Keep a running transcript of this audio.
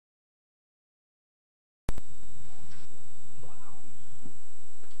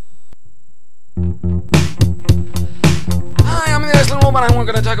moment, we're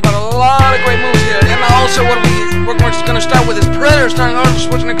going to talk about a lot of great movies here. And also, we're just going to start with is Predator, starring Arnold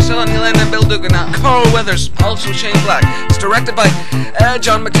Schwarzenegger, Neil Landon, Bill Dugan, Carl Weathers, also Shane Black. It's directed by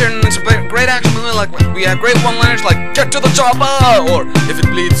John McTiernan. It's a great action movie. Like, we have great one-liners like "Get to the chopper," or "If it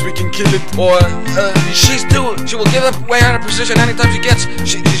bleeds, we can kill it," or she will give up way out of precision anytime she gets.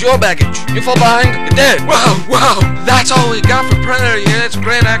 She's your baggage. You fall behind, you're dead. Wow. That's all we got for Predator. Yeah, it's a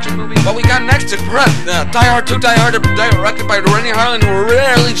great action movie. What we got next is Die Hard 2, Die Hard, directed by Rennie Harlan, who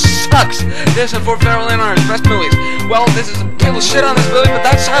rarely sucks. This and For Farrell and are his best movies. Well, people shit on this movie, but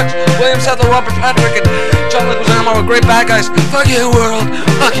that sucks. William Sethel, Robert Patrick, and John Leguizamo are great bad guys. Fuck you, world.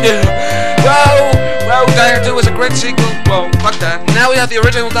 Fuck you. Wow, Die Hard 2 was a great sequel. Well, fuck that. Now we have the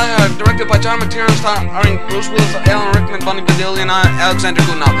original Die Hard, directed by John McTiernan, starring Bruce Willis, Alan Rickman, Bunny Bedelia, and Alexander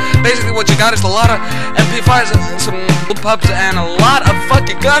Goodenough. Basically, what you got is a lot of MP5s, some pubs, and a lot of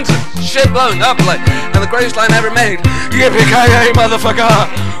fucking guns and shit blowing up, and the greatest line ever made. Yippee-ki-yay, motherfucker!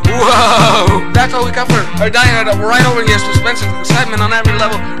 Whoa! That's all we got for our Die Hard. Right over here, suspense and excitement on every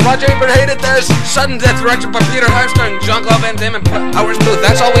level. Roger Ebert hated this. Sudden Death, directed by Peter Hartstein, Jean-Claude Van Damme, and Howard Booth.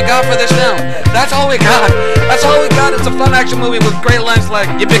 That's all we got for this film. That's all we got. That's all we got. It's a fun action movie with great lines like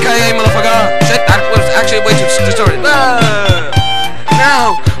 "Yippee-ki-yay, motherfucker!" Shit, that was actually way too distorted.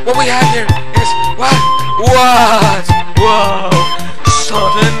 Now, what we have here is what? Whoa!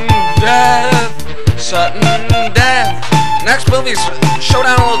 Sudden death. Next movie is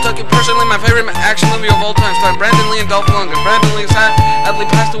Showdown in Little Tokyo. Personally, my favorite action movie of all time, starring Brandon Lee and Dolph Lundgren. Brandon Lee sadly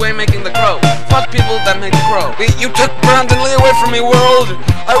passed away making The Crow. Fuck people that made The Crow. You took Brandon Lee away from me, world.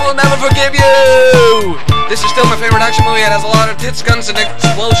 I will never forgive you. This is still my favorite action movie. It has a lot of tits, guns, and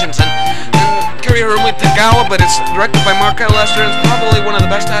explosions, and Kirihiro Tagawa, but it's directed by Mark Lester, and it's probably one of the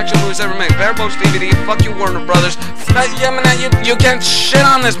best action movies ever made. Bare Bones DVD. Fuck you, Warner Brothers. Yeah, man, you can't shit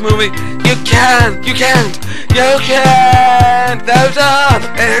on this movie. You can't. Those up.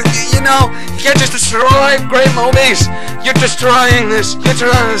 You can't just destroy great movies. You're destroying this.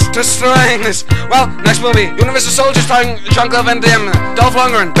 Destroying this. Well, next movie, Universal Soldier, starring Jean-Claude Van Damme, Dolph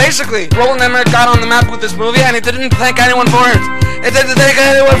Lundgren. Basically, Roland Emmerich got on the map with this movie, and he didn't thank anyone for it.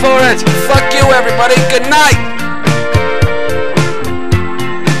 Fuck you, everybody. Good night.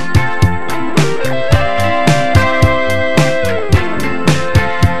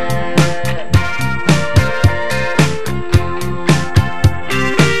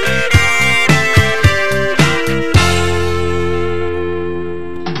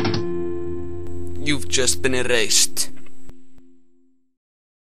 You've just been erased.